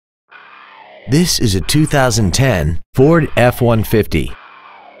This is a 2010 Ford F-150.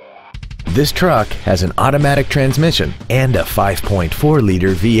 This truck has an automatic transmission and a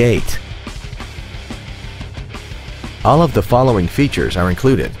 5.4-liter V8. All of the following features are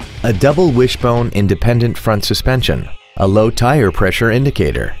included: a double wishbone independent front suspension, a low tire pressure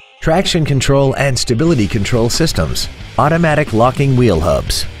indicator, traction control and stability control systems, automatic locking wheel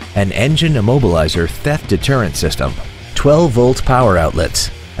hubs, an engine immobilizer theft deterrent system, 12-volt power outlets,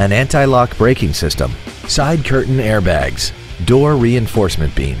 an anti-lock braking system, side curtain airbags, door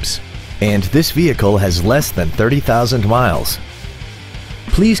reinforcement beams, and this vehicle has less than 30,000 miles.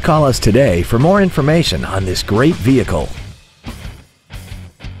 Please call us today for more information on this great vehicle.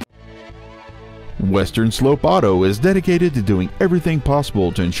 Western Slope Auto is dedicated to doing everything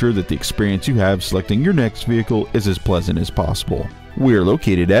possible to ensure that the experience you have selecting your next vehicle is as pleasant as possible. We are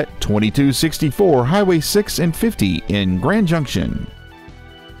located at 2264 Highway 6 and 50 in Grand Junction.